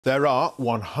There are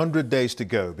 100 days to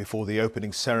go before the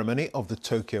opening ceremony of the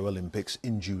Tokyo Olympics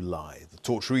in July. The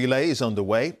torch relay is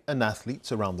underway and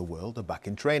athletes around the world are back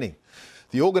in training.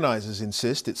 The organisers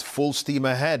insist it's full steam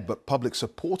ahead, but public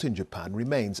support in Japan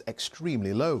remains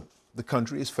extremely low. The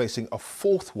country is facing a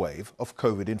fourth wave of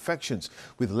COVID infections,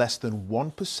 with less than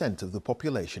 1% of the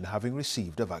population having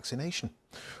received a vaccination.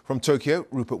 From Tokyo,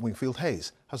 Rupert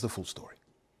Wingfield-Hayes has the full story.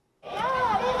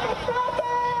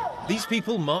 These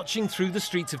people marching through the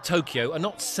streets of Tokyo are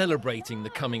not celebrating the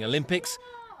coming Olympics,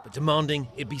 but demanding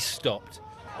it be stopped.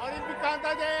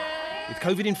 With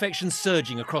COVID infections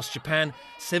surging across Japan,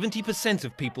 70%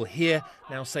 of people here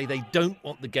now say they don't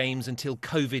want the Games until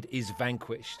COVID is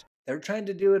vanquished. They're trying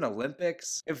to do an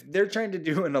Olympics. If they're trying to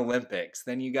do an Olympics,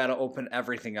 then you got to open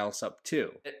everything else up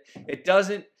too. It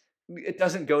doesn't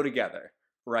go together,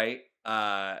 right?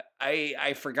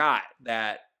 I forgot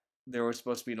that there was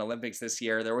supposed to be an Olympics this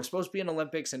year. There was supposed to be an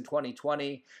Olympics in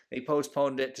 2020. They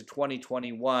postponed it to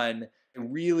 2021. I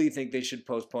really think they should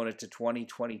postpone it to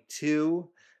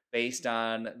 2022 based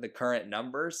on the current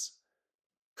numbers.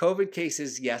 COVID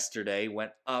cases yesterday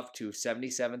went up to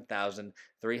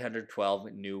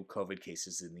 77,312 new COVID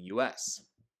cases in the US.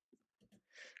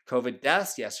 COVID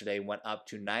deaths yesterday went up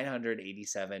to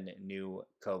 987 new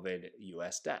COVID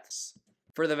US deaths.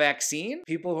 For the vaccine,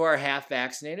 people who are half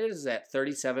vaccinated is at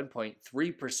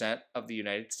 37.3% of the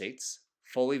United States.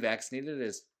 Fully vaccinated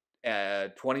is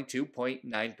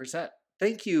 22.9%.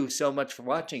 Thank you so much for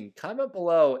watching. Comment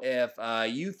below if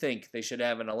you think they should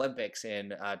have an Olympics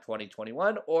in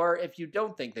 2021, or if you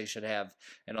don't think they should have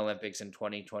an Olympics in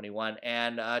 2021,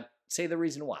 and say the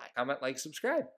reason why. Comment, like, subscribe.